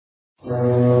Get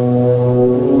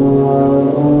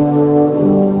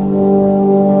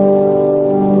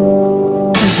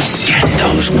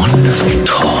those wonderful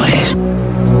toys.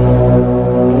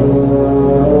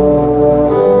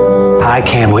 I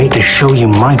can't wait to show you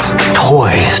my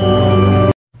toys.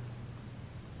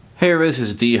 Hey everybody, this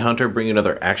is D Hunter bringing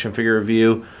another action figure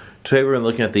review. Today we're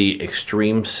looking at the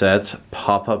Extreme Sets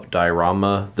pop-up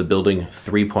diorama, the building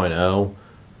 3.0.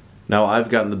 Now I've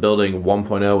gotten the building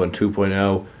 1.0 and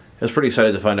 2.0. I was pretty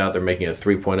excited to find out they're making a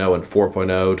 3.0 and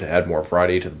 4.0 to add more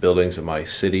variety to the buildings in my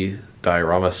city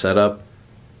diorama setup.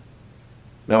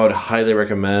 Now I'd highly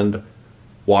recommend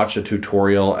watch a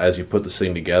tutorial as you put this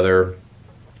thing together.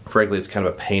 Frankly, it's kind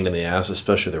of a pain in the ass,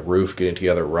 especially the roof getting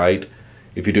together right.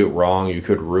 If you do it wrong, you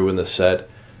could ruin the set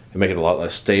and make it a lot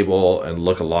less stable and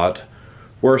look a lot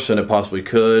worse than it possibly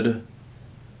could.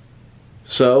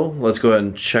 So let's go ahead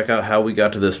and check out how we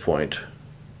got to this point.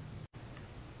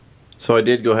 So I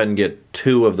did go ahead and get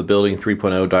 2 of the building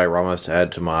 3.0 dioramas to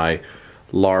add to my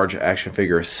large action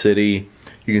figure city.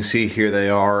 You can see here they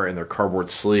are in their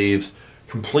cardboard sleeves,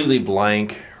 completely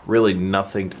blank, really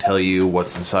nothing to tell you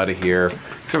what's inside of here,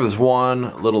 except for this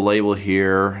one little label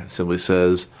here. It simply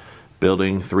says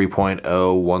Building 3.0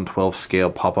 1/12 scale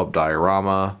pop-up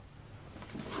diorama.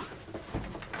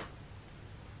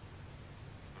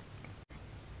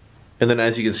 And then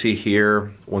as you can see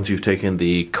here, once you've taken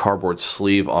the cardboard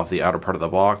sleeve off the outer part of the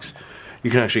box, you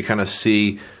can actually kind of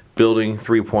see Building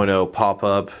 3.0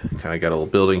 pop-up. Kind of got a little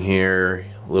building here,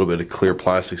 a little bit of clear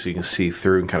plastic so you can see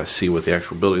through and kind of see what the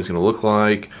actual building is going to look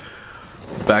like.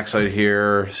 Backside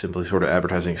here, simply sort of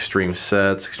advertising Extreme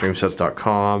Sets,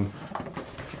 extremesets.com.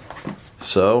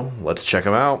 So let's check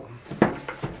them out.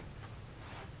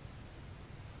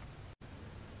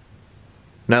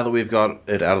 Now that we've got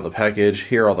it out of the package,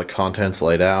 here are all the contents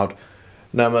laid out.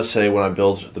 Now I must say, when I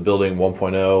built the building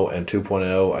 1.0 and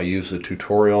 2.0, I used the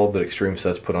tutorial that Extreme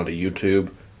Sets put onto YouTube.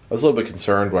 I was a little bit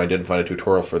concerned when I didn't find a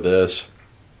tutorial for this,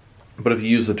 but if you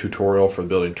use the tutorial for the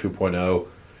building 2.0,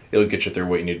 it'll get you through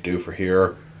what you need to do for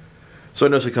here. So I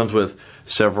noticed it comes with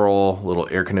several little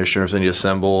air conditioners and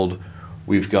assembled.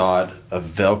 We've got a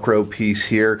Velcro piece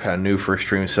here, kind of new for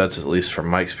Extreme Sets, at least from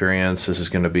my experience. This is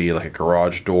going to be like a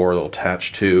garage door that'll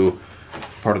attach to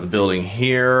part of the building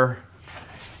here.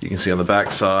 You can see on the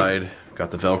back side, got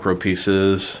the Velcro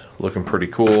pieces, looking pretty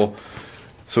cool.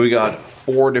 So we got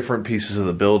 4 different pieces of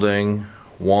the building.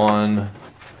 1,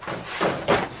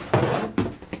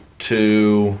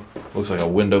 2, looks like a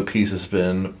window piece has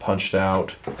been punched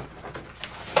out.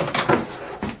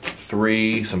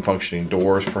 3, some functioning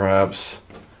doors perhaps.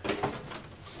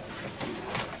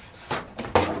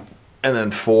 And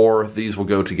then 4, these will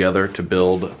go together to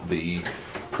build the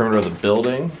perimeter of the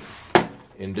building.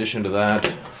 In addition to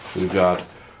that, we've got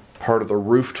part of the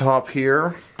rooftop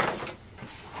here,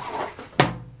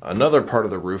 another part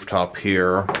of the rooftop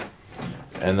here,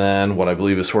 and then what I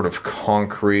believe is sort of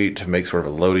concrete to make sort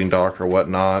of a loading dock or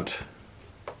whatnot.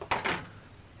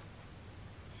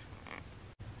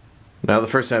 Now the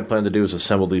first thing I plan to do is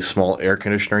assemble these small air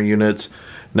conditioner units.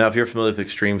 Now if you're familiar with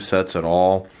Extreme Sets at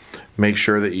all, make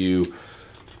sure that you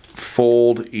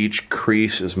fold each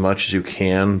crease as much as you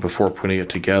can before putting it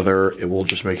together. It will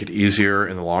just make it easier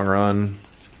in the long run.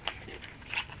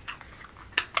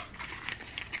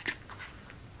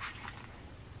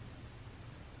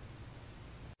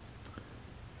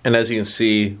 And as you can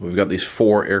see, we've got these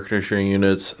 4 air conditioning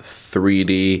units,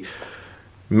 3D.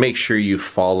 Make sure you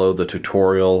follow the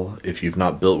tutorial if you've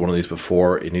not built one of these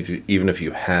before, and even if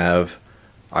you have,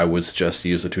 I would suggest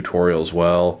use the tutorial as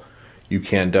well. You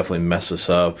can definitely mess this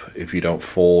up if you don't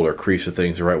fold or crease the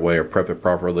things the right way or prep it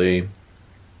properly.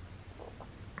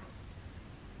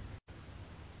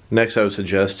 Next, I would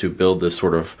suggest to build this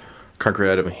sort of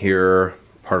concrete item here,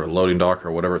 part of a loading dock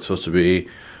or whatever it's supposed to be.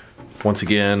 Once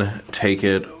again, take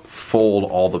it, fold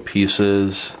all the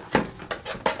pieces.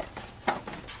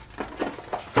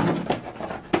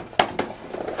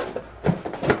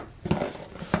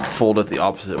 Fold it the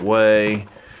opposite way.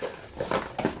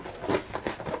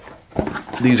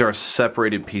 These are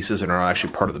separated pieces and are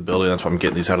actually part of the building. That's why I'm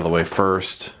getting these out of the way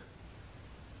first.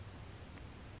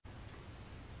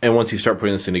 And once you start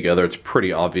putting this thing together, it's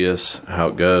pretty obvious how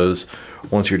it goes.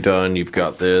 Once you're done, you've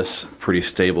got this pretty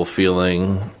stable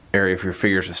feeling area for your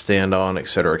figures to stand on,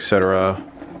 etc., etc.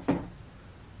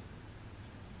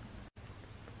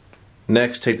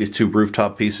 Next, take these 2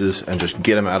 rooftop pieces and just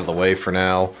get them out of the way for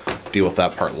now. Deal with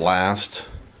that part last.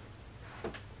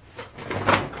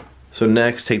 So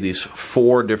next, take these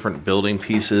 4 different building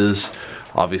pieces.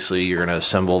 Obviously, you're going to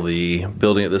assemble the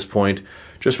building at this point.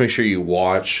 Just make sure you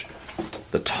watch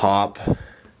the top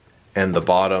and the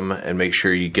bottom and make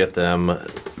sure you get them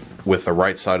with the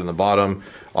right side and the bottom.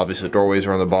 Obviously the doorways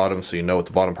are on the bottom, so you know what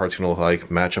the bottom part's going to look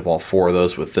like. Match up all 4 of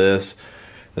those with this.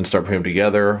 Then start putting them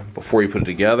together. Before you put it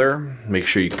together, make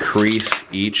sure you crease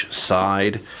each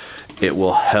side. It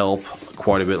will help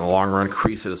quite a bit in the long run.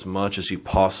 Crease it as much as you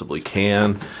possibly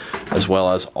can, as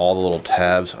well as all the little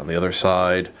tabs on the other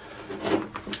side.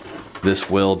 This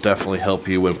will definitely help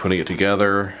you when putting it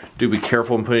together. Do be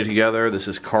careful when putting it together. This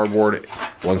is cardboard.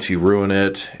 Once you ruin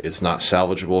it, it's not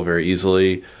salvageable very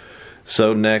easily.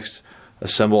 So next,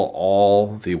 assemble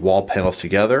all the wall panels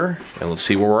together, and let's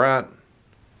see where we're at.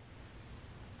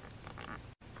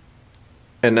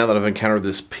 And now that I've encountered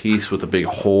this piece with a big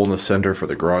hole in the center for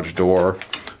the garage door,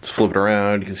 let's flip it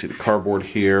around. You can see the cardboard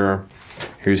here.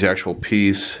 Here's the actual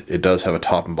piece. It does have a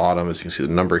top and bottom, as you can see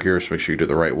the number here, so make sure you do it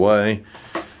the right way.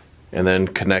 And then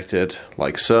connect it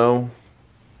like so.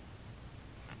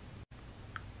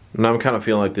 Now I'm kind of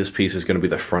feeling like this piece is going to be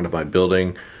the front of my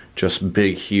building. Just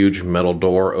big, huge metal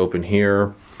door open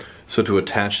here. So to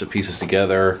attach the pieces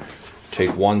together,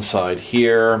 take one side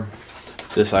here.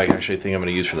 This I actually think I'm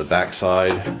going to use for the back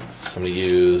side. So I'm going to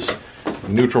use a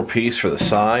neutral piece for the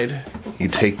side. You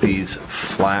take these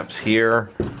flaps here,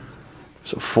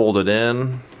 so fold it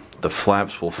in. The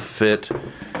flaps will fit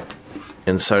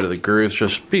inside of the grooves.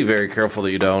 Just be very careful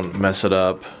that you don't mess it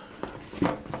up.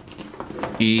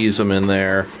 Ease them in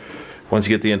there. Once you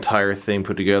get the entire thing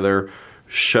put together,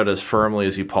 shut as firmly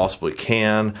as you possibly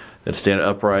can, then stand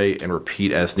upright and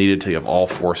repeat as needed until you have all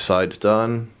 4 sides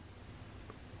done.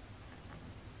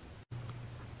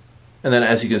 And then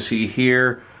as you can see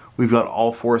here, we've got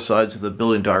all 4 sides of the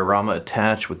building diorama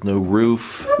attached with no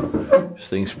roof. This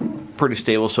thing's pretty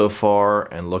stable so far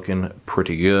and looking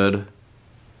pretty good.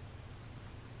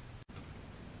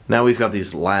 Now we've got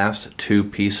these last 2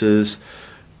 pieces.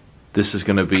 This is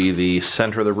going to be the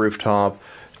center of the rooftop.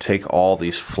 Take all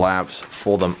these flaps,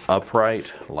 fold them upright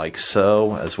like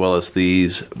so, as well as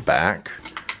these back.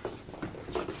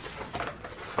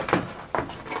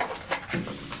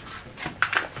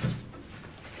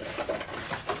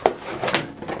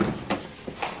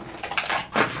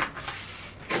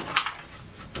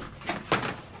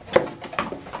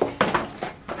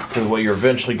 Because what you're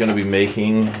eventually going to be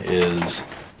making is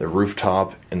the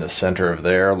rooftop in the center of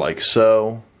there, like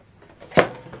so.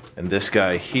 And this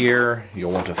guy here,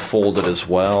 you'll want to fold it as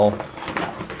well,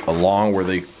 along where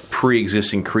the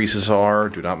pre-existing creases are.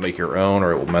 Do not make your own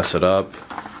or it will mess it up.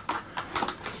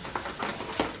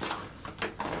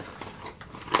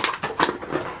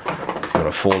 I'm going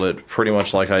to fold it pretty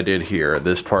much like I did here.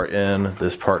 This part in, and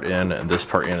this part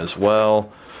in as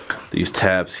well. These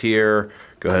tabs here,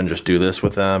 go ahead and just do this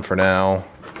with them for now.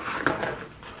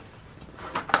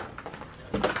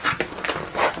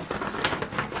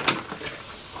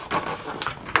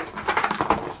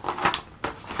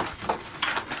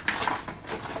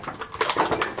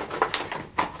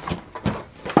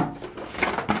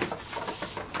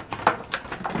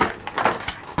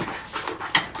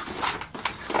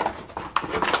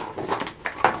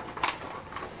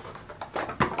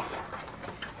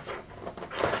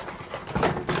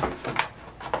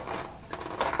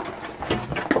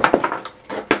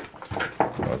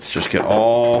 Let's just get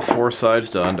all 4 sides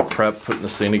done to prep putting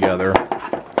this thing together.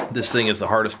 This thing is the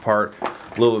hardest part,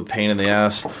 a little bit of pain in the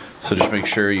ass, so just make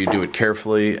sure you do it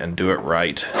carefully and do it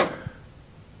right.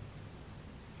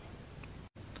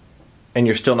 And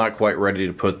you're still not quite ready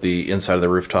to put the inside of the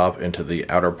rooftop into the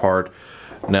outer part.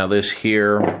 Now this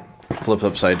here flips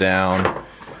upside down.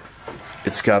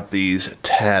 It's got these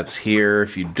tabs here.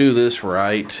 If you do this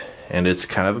right, and it's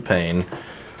kind of a pain,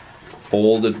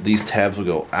 these tabs will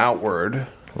go outward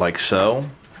like so.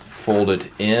 Fold it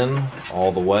in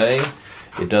all the way.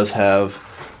 It does have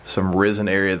some risen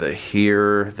area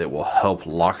here that will help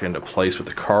lock it into place with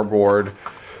the cardboard.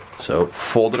 So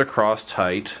fold it across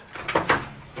tight.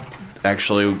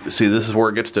 Actually, see, this is where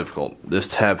it gets difficult. This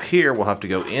tab here will have to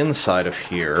go inside of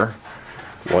here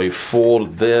while you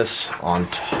fold this on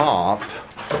top.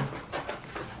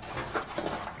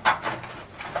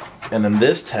 And then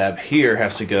this tab here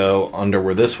has to go under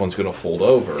where this one's going to fold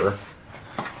over.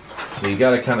 So you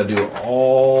got to kind of do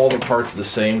all the parts at the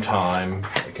same time.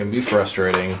 It can be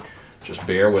frustrating. Just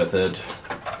bear with it.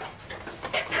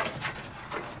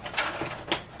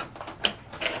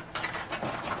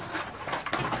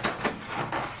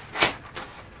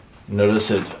 Notice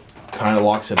it kind of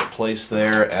locks into place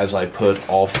there. As I put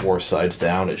all 4 sides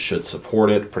down, it should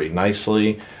support it pretty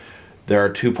nicely. There are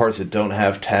 2 parts that don't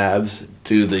have tabs.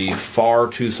 Do the far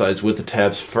 2 sides with the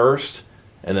tabs first,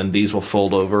 and then these will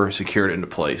fold over, secure it into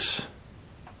place.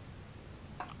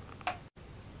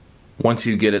 Once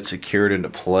you get it secured into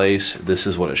place, this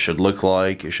is what it should look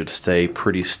like. It should stay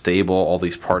pretty stable, all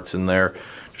these parts in there.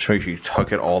 Just make sure you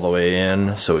tuck it all the way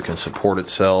in so it can support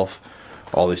itself.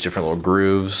 All these different little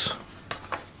grooves.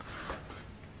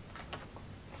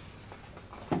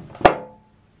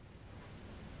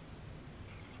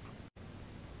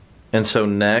 And so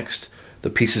next, the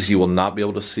pieces you will not be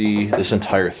able to see, this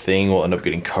entire thing will end up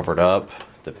getting covered up.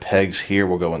 The pegs here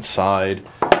will go inside.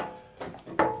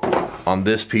 On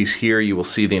this piece here, you will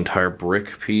see the entire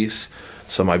brick piece.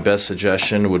 So my best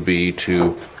suggestion would be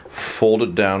to fold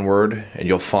it downward, and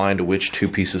you'll find which two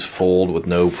pieces fold with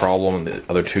no problem and the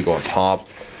other two go on top.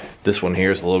 This one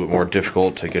here is a little bit more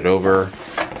difficult to get over.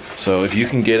 So if you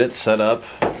can get it set up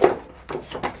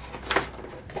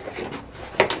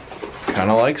kind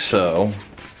of like so,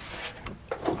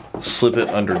 slip it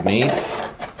underneath,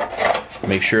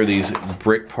 make sure these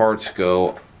brick parts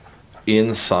go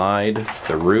inside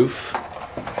the roof.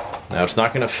 Now it's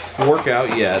not going to work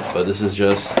out yet, but this is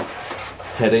just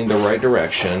heading the right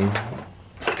direction,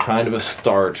 kind of a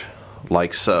start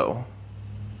like so.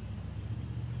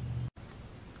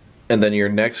 And then your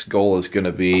next goal is going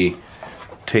to be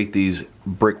take these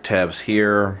brick tabs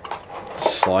here,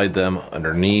 slide them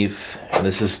underneath, and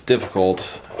this is difficult.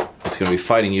 It's going to be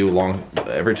fighting you along.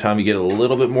 Every time you get a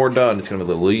little bit more done, it's going to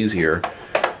be a little easier.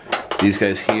 These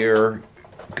guys here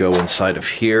go inside of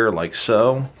here like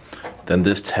so. Then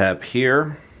this tab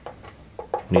here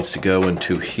needs to go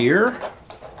into here.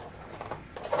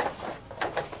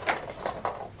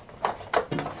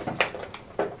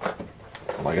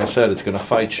 Like I said, it's going to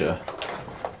fight you.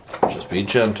 Just be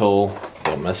gentle,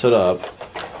 don't mess it up.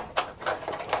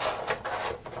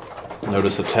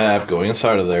 Notice the tab going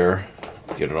inside of there.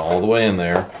 Get it all the way in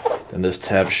there. Then this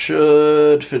tab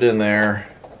should fit in there.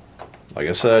 Like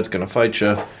I said, it's going to fight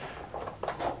you.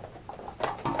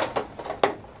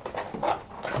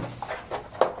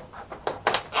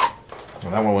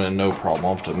 Well, that one went in no problem.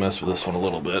 I'll have to mess with this one a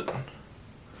little bit.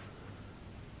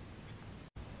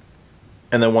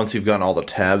 And then once you've gotten all the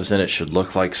tabs in, it should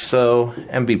look like so,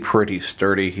 and be pretty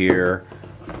sturdy here.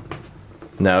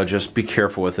 Now just be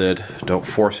careful with it. Don't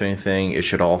force anything. It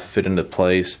should all fit into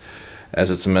place as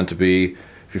it's meant to be.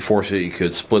 If you force it, you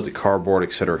could split the cardboard,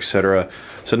 etc., etc.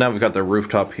 So now we've got the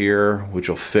rooftop here, which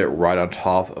will fit right on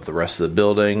top of the rest of the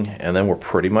building, and then we're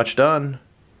pretty much done.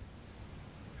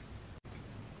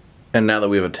 And now that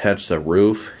we've attached the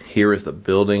roof, here is the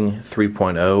building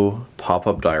 3.0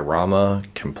 pop-up diorama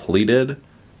completed.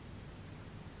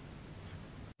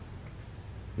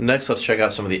 Next, let's check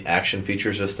out some of the action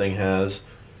features this thing has.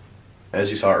 As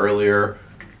you saw earlier,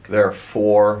 there are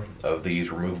 4 of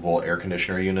these removable air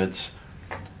conditioner units.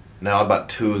 Now about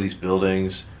 2 of these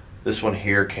buildings. This one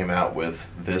here came out with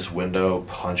this window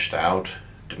punched out.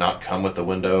 Did not come with the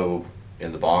window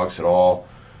in the box at all.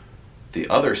 The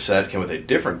other set came with a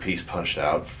different piece punched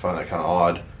out. I find that kind of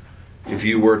odd. If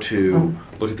you were to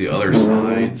look at the other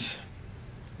sides,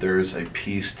 there's a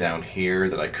piece down here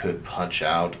that I could punch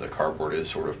out. The cardboard is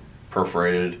sort of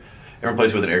perforated and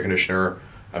replaced with an air conditioner.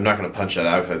 I'm not going to punch that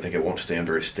out because I think it won't stand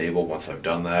very stable once I've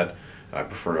done that. I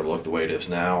prefer to look the way it is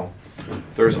now.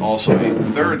 There's also a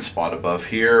third spot above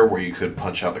here where you could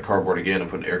punch out the cardboard again and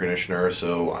put an air conditioner.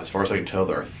 So as far as I can tell,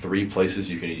 there are 3 places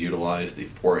you can utilize the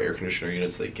 4 air conditioner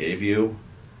units they gave you.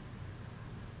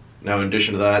 Now in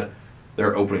addition to that, there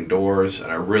are opening doors, and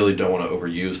I really don't want to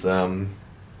overuse them.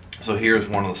 So here's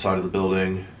one on the side of the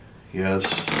building. Yes,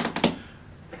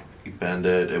 you bend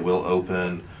it, it will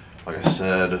open. Like I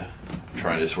said, I'm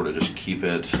trying to sort of just keep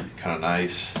it kind of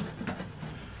nice.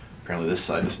 Apparently this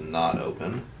side is not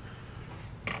open.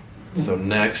 So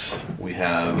next we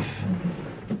have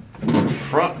the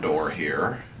front door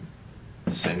here.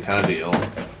 Same kind of deal.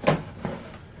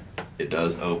 It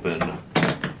does open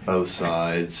both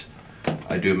sides.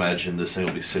 I do imagine this thing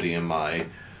will be sitting in my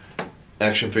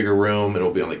action figure room.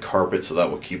 It'll be on the carpet, so that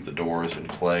will keep the doors in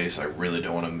place. I really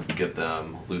don't want to get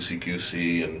them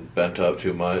loosey-goosey and bent up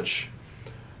too much.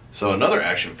 So another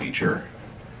action feature,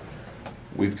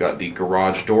 we've got the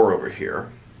garage door over here.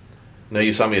 Now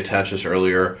you saw me attach this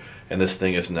earlier, and this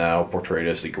thing is now portrayed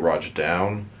as the garage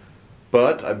down,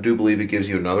 but I do believe it gives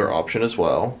you another option as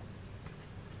well.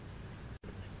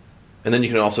 And then you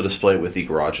can also display it with the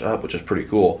garage up, which is pretty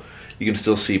cool. You can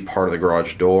still see part of the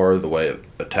garage door, the way it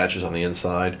attaches on the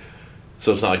inside.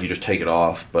 So it's not like you just take it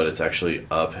off, but it's actually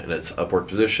up in its upward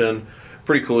position.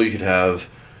 Pretty cool. You could have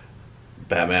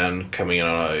Batman coming in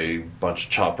on a bunch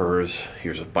of choppers.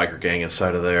 Here's a biker gang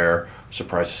inside of there.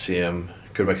 Surprised to see him.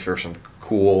 Could make for some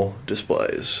cool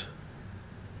displays.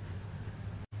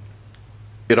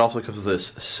 It also comes with this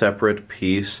separate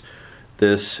piece.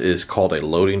 This is called a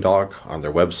loading dock on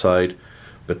their website.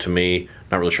 but to me,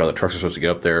 not really sure how the trucks are supposed to get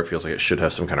up there. It feels like it should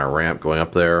have some kind of ramp going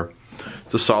up there.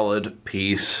 It's a solid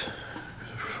piece,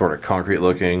 sort of concrete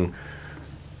looking,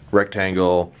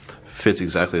 rectangle, fits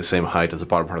exactly the same height as the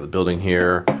bottom part of the building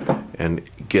here, and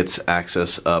gets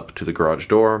access up to the garage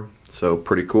door, so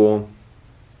pretty cool.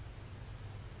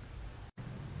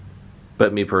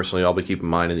 But me personally, I'll be keeping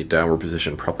mine in the downward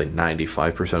position probably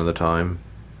 95% of the time.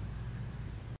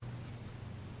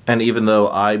 And even though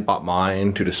I bought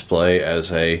mine to display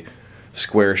as a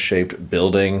square-shaped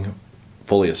building,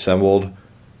 fully assembled,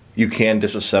 you can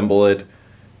disassemble it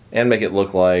and make it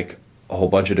look like a whole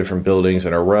bunch of different buildings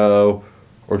in a row,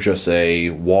 or just a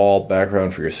wall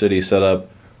background for your city setup.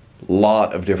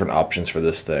 Lot of different options for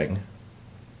this thing.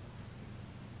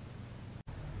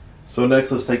 So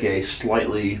next, let's take a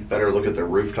slightly better look at the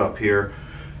rooftop here.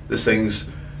 This thing's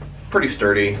pretty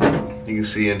sturdy. You can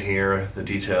see in here the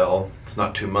detail. It's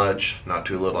not too much, not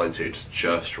too little. I'd say it's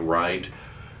just right.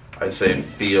 I'd say it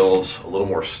feels a little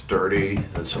more sturdy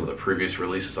than some of the previous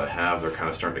releases I have. They're kind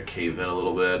of starting to cave in a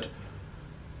little bit.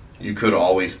 You could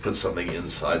always put something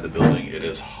inside the building. It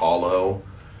is hollow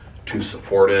to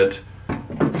support it.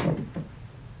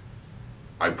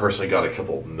 I personally got a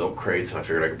couple milk crates, and I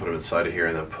figured I could put them inside of here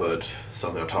and then put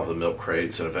something on top of the milk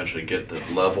crates and eventually get the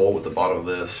level with the bottom of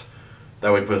this.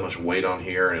 That way, put as much weight on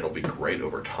here and it'll be great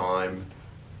over time.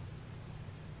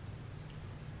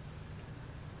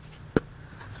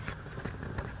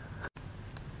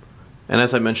 And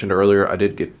as I mentioned earlier, I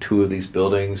did get 2 of these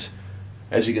buildings.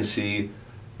 As you can see,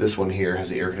 this one here has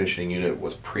the air conditioning unit,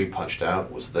 was pre-punched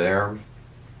out, was there.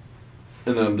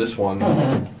 And then this one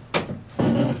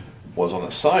was on the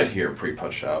side here,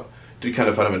 pre-punched out. Did kind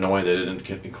of find it annoying they didn't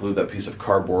include that piece of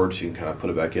cardboard, so you can kind of put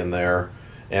it back in there.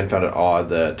 And found it odd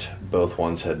that both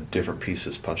ones had different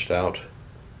pieces punched out.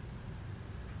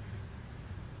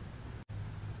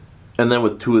 And then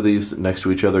with 2 of these next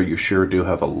to each other, you sure do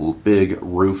have a big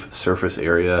roof surface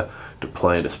area to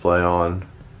play and display on.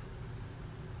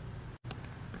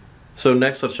 So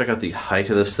next, let's check out the height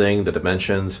of this thing, the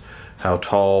dimensions, how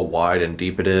tall, wide, and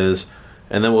deep it is.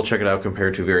 And then we'll check it out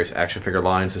compared to various action figure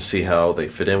lines to see how they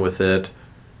fit in with it.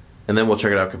 And then we'll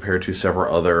check it out compared to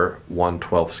several other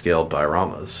 1/12 scale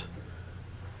dioramas.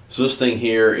 So this thing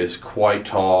here is quite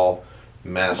tall,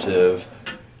 massive.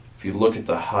 If you look at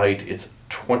the height, it's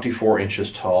 24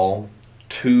 inches tall,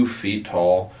 2 feet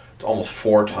tall. It's almost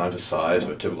 4 times the size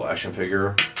of a typical action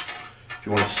figure. If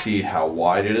you want to see how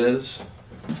wide it is,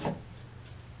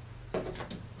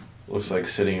 looks like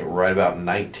sitting right about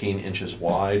 19 inches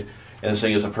wide. And this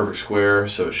thing is a perfect square,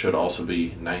 so it should also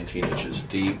be 19 inches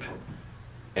deep.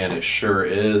 And it sure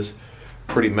is.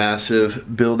 Pretty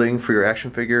massive building for your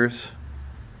action figures.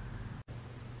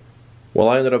 Well,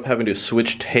 I ended up having to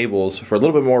switch tables for a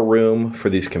little bit more room for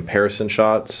these comparison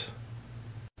shots.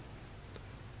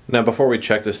 Now, before we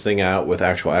check this thing out with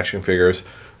actual action figures,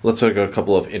 let's look at a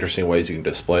couple of interesting ways you can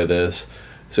display this.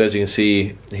 So as you can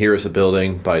see, here is a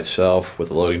building by itself with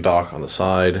a loading dock on the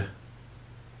side.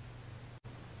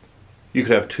 You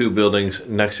could have 2 buildings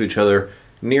next to each other,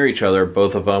 near each other,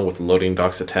 both of them with loading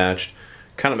docks attached,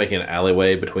 kind of making an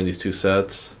alleyway between these 2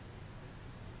 sets.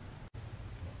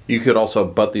 You could also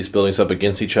butt these buildings up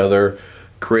against each other,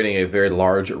 creating a very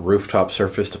large rooftop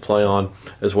surface to play on,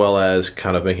 as well as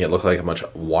kind of making it look like a much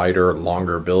wider,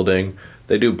 longer building.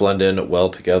 They do blend in well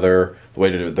together, the way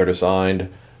they're designed,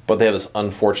 but they have this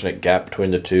unfortunate gap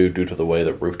between the 2 due to the way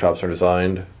the rooftops are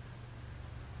designed.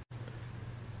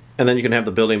 And then you can have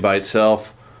the building by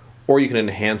itself, or you can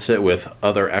enhance it with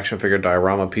other action figure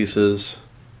diorama pieces.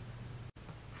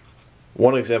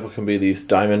 One example can be these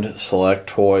Diamond Select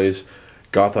Toys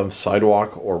Gotham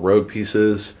Sidewalk or Road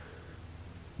pieces.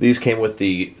 These came with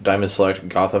the Diamond Select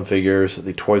Gotham figures,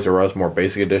 the Toys R Us more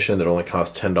basic edition that only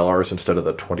cost $10 instead of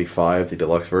the $25 the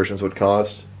deluxe versions would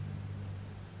cost.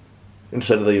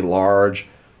 Instead of the large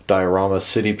diorama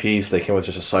city piece, they came with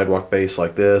just a sidewalk base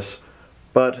like this,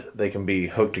 but they can be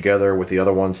hooked together with the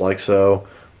other ones like so.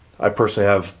 I personally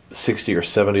have 60 or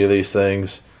 70 of these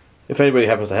things. If anybody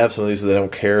happens to have some of these that they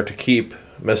don't care to keep,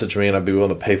 message me and I'd be willing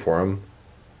to pay for them.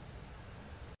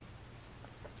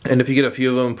 And if you get a few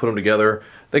of them, put them together,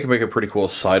 they can make a pretty cool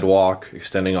sidewalk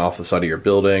extending off the side of your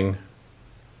building.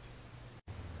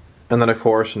 And then of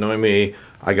course, knowing me,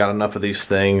 I got enough of these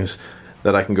things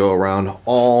that I can go around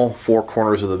all 4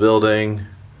 corners of the building.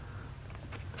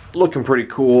 Looking pretty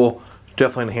cool.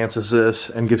 Definitely enhances this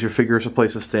and gives your figures a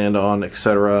place to stand on,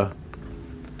 etc.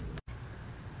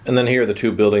 And then here are the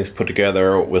 2 buildings put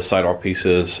together with sidewalk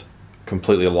pieces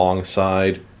completely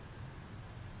alongside.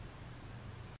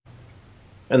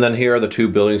 And then here are the 2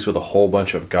 buildings with a whole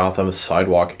bunch of Gotham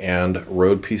sidewalk and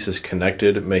road pieces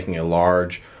connected, making a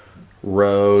large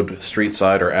road, street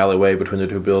side, or alleyway between the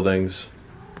two buildings.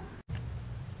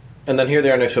 And then here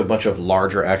they are next to a bunch of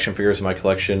larger action figures in my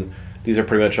collection. These are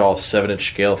pretty much all 7-inch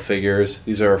scale figures.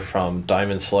 These are from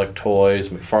Diamond Select Toys,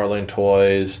 McFarlane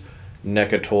Toys,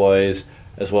 NECA Toys,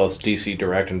 as well as DC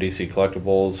Direct and DC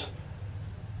Collectibles.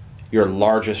 Your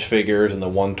largest figures in the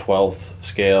 1/12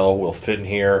 scale will fit in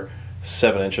here,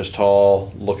 7 inches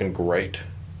tall, looking great.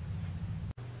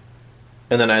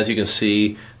 And then as you can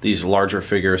see, these larger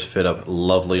figures fit up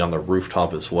lovely on the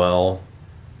rooftop as well.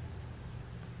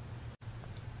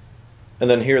 And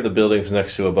then here are the buildings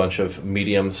next to a bunch of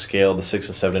medium scale to 6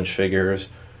 and 7 inch figures.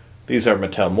 These are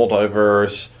Mattel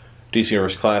Multiverse, DC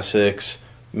Universe Classics,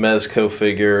 Mezco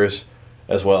figures,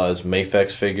 as well as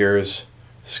Mafex figures.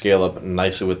 Scale up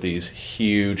nicely with these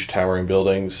huge towering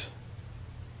buildings.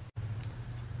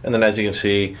 And then as you can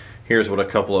see, here's what a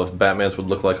couple of Batmans would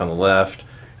look like on the left.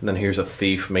 And then here's a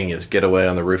thief making his getaway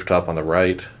on the rooftop on the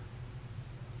right.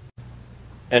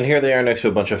 And here they are next to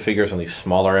a bunch of figures on the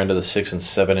smaller end of the 6 and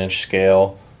 7 inch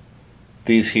scale.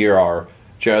 These here are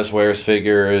Jazzwares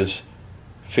figures,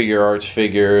 Figure Arts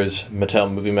figures, Mattel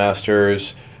Movie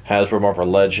Masters, Hasbro Marvel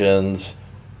Legends,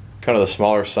 kind of the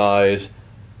smaller size.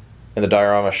 And the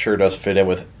diorama sure does fit in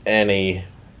with any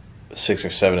 6 or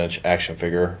 7 inch action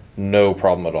figure, no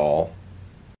problem at all.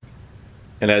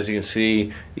 And as you can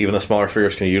see, even the smaller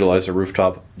figures can utilize the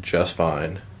rooftop just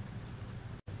fine.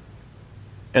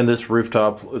 And this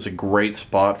rooftop is a great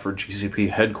spot for GCP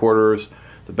headquarters,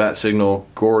 the Bat Signal,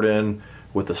 Gordon,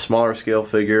 with the smaller scale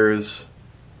figures.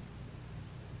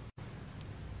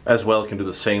 As well, it can do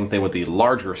the same thing with the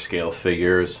larger scale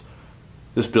figures.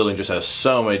 This building just has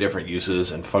so many different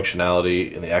uses and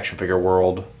functionality in the action figure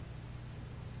world.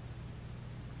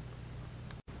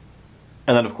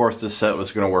 And then of course this set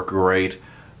was going to work great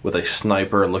with a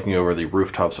sniper looking over the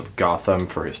rooftops of Gotham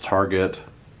for his target.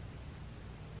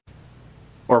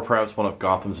 Or perhaps one of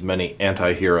Gotham's many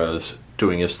anti-heroes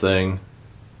doing his thing.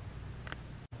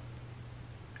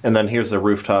 And then here's the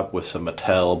rooftop with some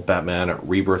Mattel Batman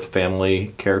Rebirth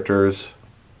family characters.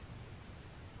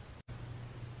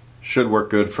 Should work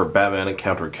good for Batman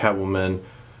encountering Catwoman,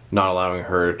 not allowing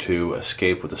her to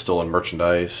escape with the stolen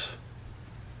merchandise.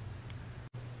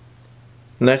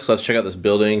 Next, let's check out this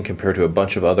building compared to a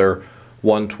bunch of other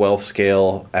 1/12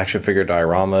 scale action figure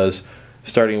dioramas,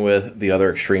 starting with the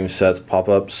other Extreme Sets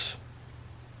pop-ups.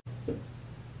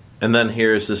 And then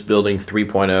here's this building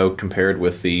 3.0 compared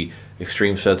with the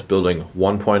Extreme Sets building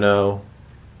 1.0.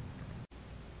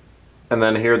 And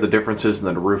then here are the differences in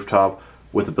the rooftop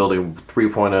with the building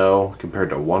 3.0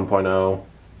 compared to 1.0.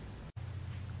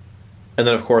 And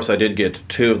then of course I did get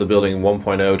 2 of the building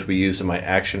 1.0 to be used in my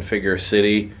action figure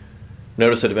city.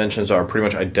 Notice the dimensions are pretty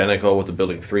much identical with the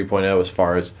building 3.0 as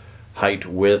far as height,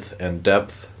 width, and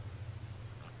depth.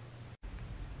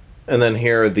 And then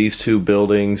here are these 2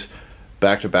 buildings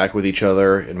back to back with each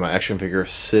other in my action figure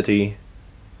city.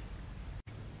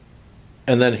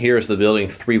 And then here's the building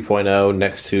 3.0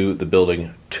 next to the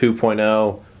building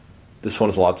 2.0. This one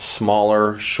is a lot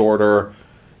smaller, shorter,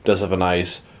 does have a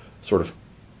nice sort of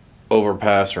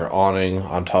overpass or awning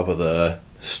on top of the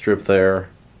strip there.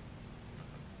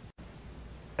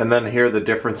 And then here are the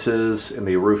differences in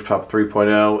the rooftop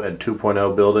 3.0 and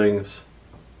 2.0 buildings.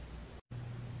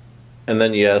 And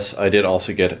then yes, I did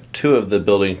also get 2 of the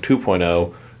building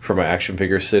 2.0 for my action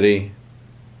figure city.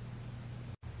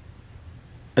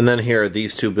 And then here are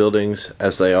these 2 buildings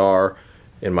as they are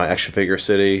in my action figure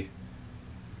city.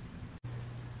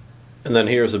 And then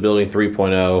here's the building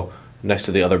 3.0 next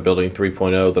to the other building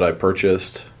 3.0 that I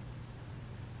purchased.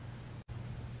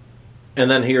 And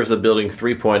then here's the building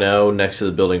 3.0 next to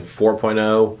the building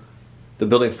 4.0. The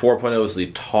building 4.0 is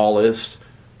the tallest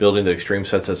building that Extreme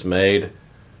Sets has made,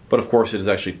 but of course it is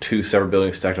actually 2 separate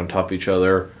buildings stacked on top of each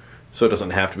other, so it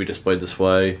doesn't have to be displayed this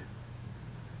way.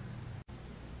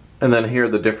 And then here are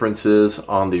the differences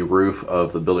on the roof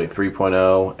of the building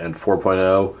 3.0 and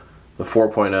 4.0. The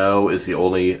 4.0 is the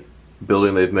only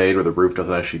building they've made where the roof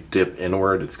doesn't actually dip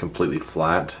inward, it's completely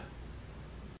flat.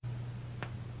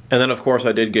 And then of course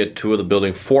I did get 2 of the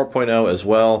building 4.0 as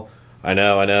well. I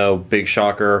know, big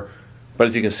shocker. But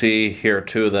as you can see, here are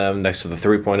 2 of them next to the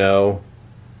 3.0.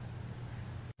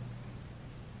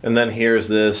 And then here's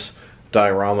this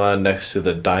diorama next to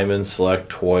the Diamond Select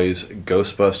Toys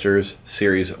Ghostbusters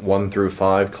Series 1 through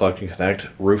 5 Collect and Connect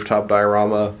rooftop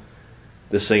diorama.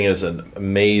 This thing is an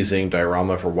amazing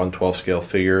diorama for 1/12 scale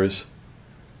figures.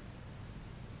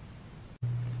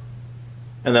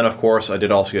 And then of course I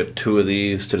did also get 2 of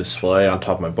these to display on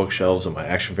top of my bookshelves in my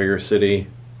action figure city.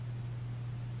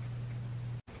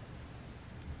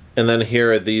 And then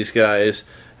here are these guys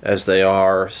as they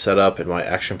are set up in my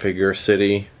action figure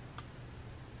city.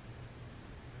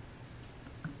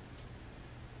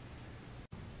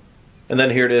 And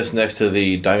then here it is next to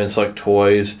the Diamond Select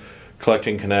Toys Collect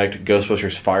and Connect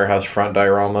Ghostbusters Firehouse Front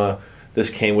diorama. This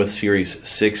came with series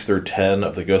 6 through 10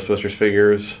 of the Ghostbusters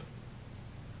figures.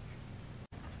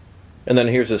 And then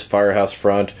here's this Firehouse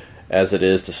Front as it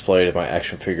is displayed in my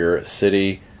action figure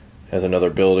city. Has another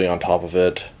building on top of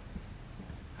it.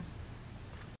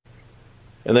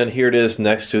 And then here it is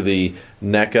next to the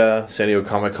NECA San Diego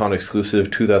Comic-Con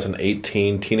exclusive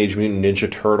 2018 Teenage Mutant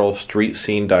Ninja Turtle Street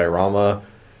Scene diorama.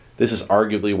 This is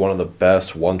arguably one of the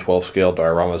best 1/12 scale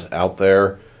dioramas out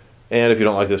there. And if you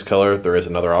don't like this color, there is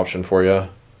another option for you.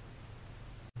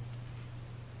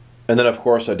 And then of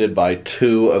course I did buy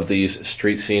 2 of these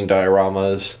street scene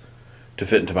dioramas to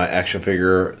fit into my action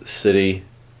figure city.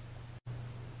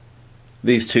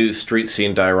 These 2 street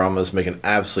scene dioramas make an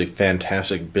absolutely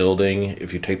fantastic building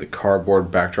if you take the cardboard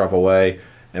backdrop away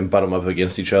and butt them up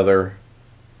against each other.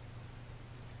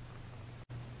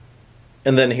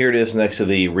 And then here it is next to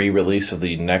the re-release of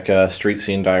the NECA street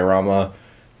scene diorama.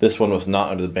 This one was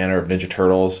not under the banner of Ninja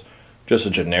Turtles, just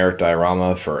a generic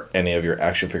diorama for any of your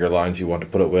action figure lines you want to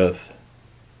put it with.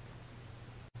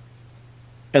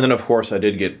 And then of course I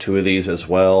did get 2 of these as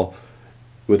well,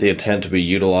 with the intent to be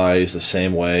utilized the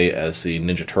same way as the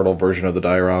Ninja Turtle version of the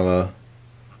diorama.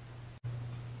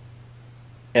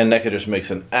 And NECA just makes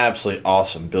an absolutely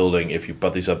awesome building if you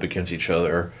butt these up against each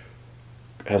other.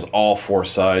 It has all 4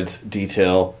 sides,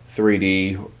 detail,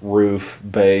 3D, roof,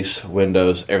 base,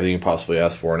 windows, everything you possibly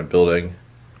ask for in a building.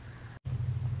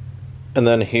 And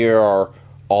then here are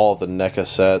all of the NECA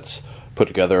sets put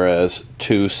together as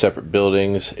 2 separate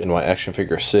buildings in my action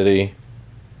figure city.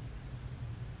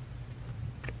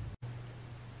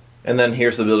 And then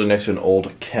here's the building next to an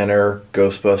old Kenner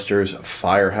Ghostbusters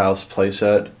Firehouse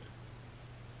playset.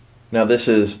 Now this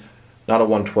is not a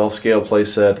 1/12 scale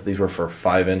playset. These were for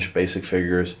 5-inch basic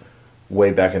figures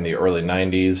way back in the early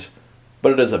 90s.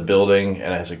 But it is a building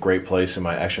and it has a great place in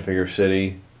my action figure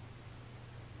city.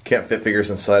 Can't fit figures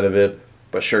inside of it,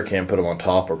 but sure can put them on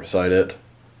top or beside it.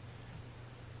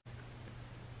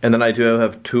 And then I do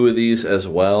have 2 of these as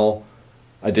well.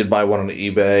 I did buy one on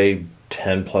eBay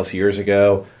 10 plus years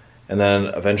ago. And then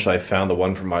eventually I found the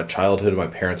one from my childhood in my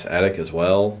parents' attic as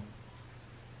well.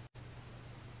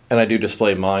 And I do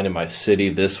display mine in my city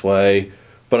this way,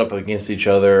 but up against each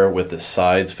other with the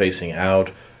sides facing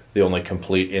out. The only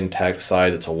complete intact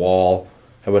side that's a wall.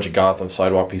 Have a bunch of Gotham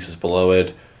sidewalk pieces below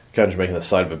it. Kind of just making the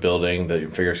side of a building that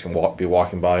your figures can be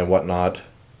walking by and whatnot.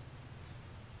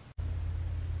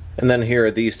 And then here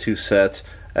are these 2 sets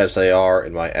as they are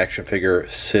in my action figure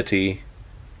city.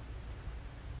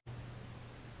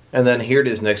 And then here it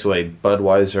is next to a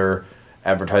Budweiser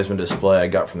advertisement display I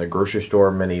got from the grocery store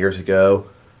many years ago.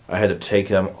 I had to take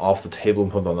them off the table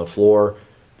and put them on the floor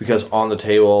because on the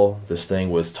table this thing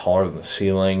was taller than the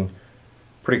ceiling.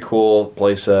 Pretty cool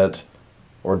playset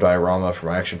or diorama from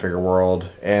Action Figure World,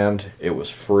 and it was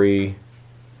free.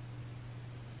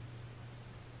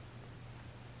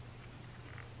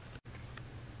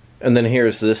 And then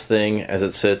here's this thing as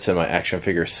it sits in my action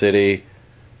figure city.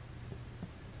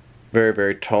 Very,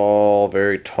 very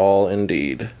tall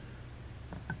indeed.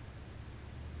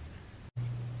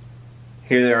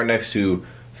 Here they are next to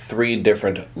 3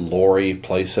 different Lori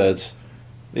playsets.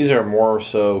 These are more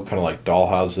so kind of like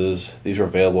dollhouses. These are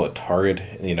available at Target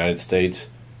in the United States.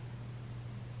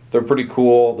 They're pretty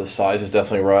cool. The size is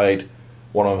definitely right.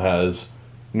 One of them has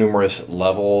numerous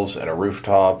levels and a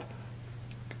rooftop.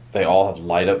 They all have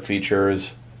light up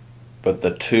features, but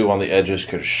the 2 on the edges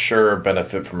could sure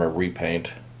benefit from a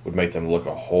repaint. Would make them look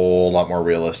a whole lot more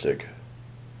realistic.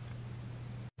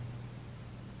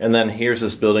 And then here's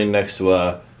this building next to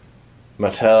a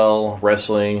Mattel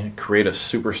Wrestling Create a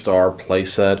Superstar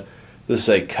playset. This is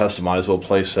a customizable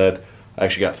playset. I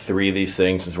actually got 3 of these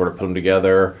things and sort of put them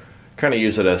together. Kind of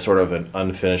use it as sort of an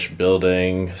unfinished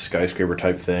building, skyscraper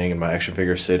type thing in my action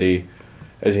figure city.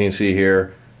 As you can see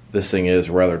here, this thing is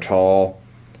rather tall.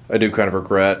 I do kind of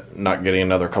regret not getting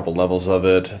another couple levels of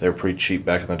it. They were pretty cheap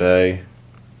back in the day.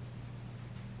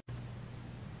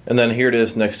 And then here it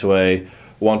is next to a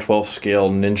 1/12 scale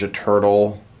Ninja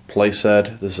Turtle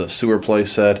playset. This is a sewer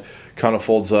playset. Kind of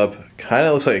folds up. Kind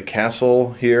of looks like a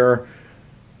castle here.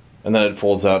 And then it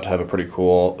folds out to have a pretty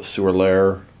cool sewer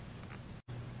lair.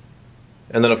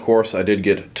 And then of course I did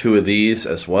get 2 of these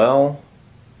as well.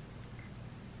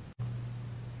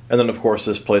 And then of course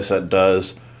this playset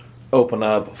does open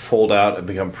up, fold out, and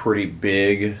become pretty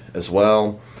big as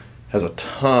well. Has a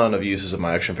ton of uses in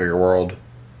my action figure world.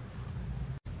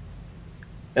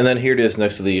 And then here it is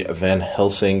next to the Van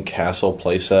Helsing Castle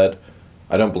playset.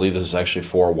 I don't believe this is actually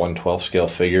for 1/12 scale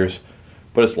figures,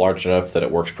 but it's large enough that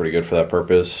it works pretty good for that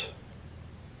purpose.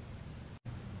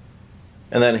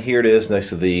 And then here it is next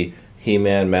to the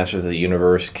He-Man Masters of the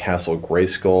Universe Castle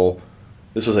Grayskull.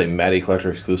 This was a Matty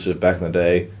Collector exclusive back in the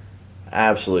day.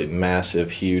 Absolutely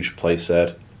massive, huge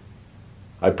playset.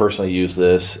 I personally use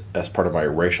this as part of my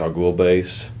Ra's al Ghul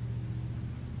base.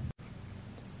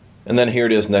 And then here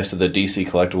it is next to the DC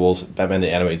Collectibles Batman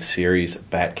the Animated Series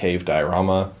Batcave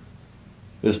diorama.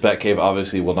 This Batcave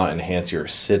obviously will not enhance your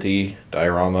city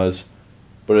dioramas,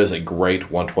 but it is a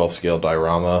great 1/12 scale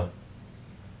diorama.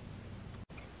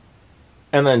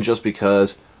 And then just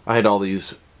because I had all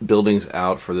these buildings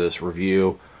out for this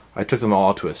review, I took them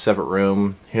all to a separate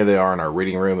room. Here they are in our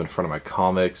reading room in front of my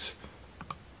comics.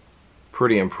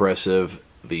 Pretty impressive,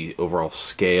 the overall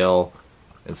scale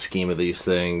and scheme of these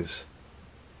things.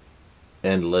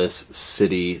 Endless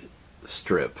city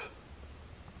strip.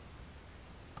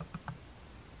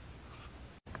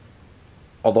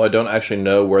 Although I don't actually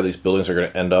know where these buildings are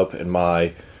going to end up in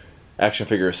my action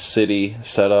figure city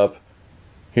setup,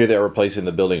 here they are replacing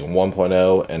the building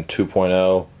 1.0 and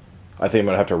 2.0. I think I'm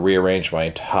going to have to rearrange my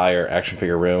entire action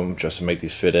figure room just to make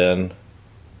these fit in.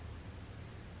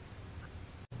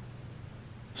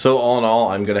 So all in all,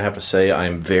 I'm going to have to say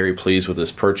I'm very pleased with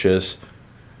this purchase.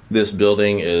 This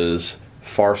building is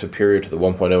far superior to the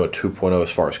 1.0 and 2.0 as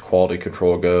far as quality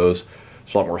control goes.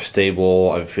 It's a lot more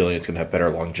stable. I have a feeling it's going to have better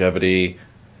longevity.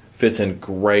 Fits in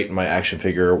great in my action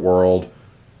figure world,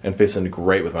 and fits in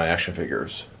great with my action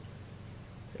figures.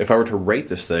 If I were to rate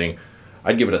this thing,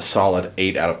 I'd give it a solid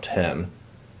 8 out of 10.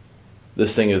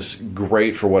 This thing is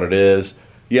great for what it is.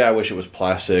 Yeah, I wish it was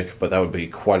plastic, but that would be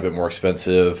quite a bit more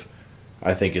expensive.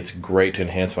 I think it's great to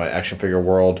enhance my action figure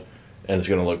world, and it's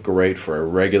going to look great for a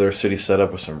regular city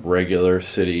setup with some regular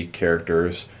city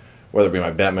characters, whether it be my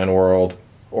Batman world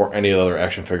or any other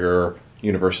action figure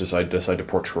universes I decide to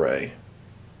portray.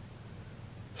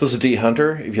 So this is D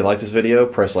Hunter. If you like this video,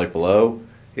 press like below.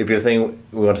 If you have anything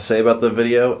you want to say about the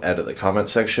video, add it in the comment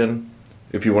section.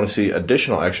 If you want to see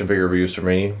additional action figure reviews from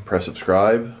me, press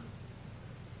subscribe.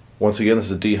 Once again, this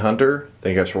is D Hunter.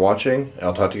 Thank you guys for watching, and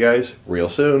I'll talk to you guys real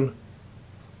soon.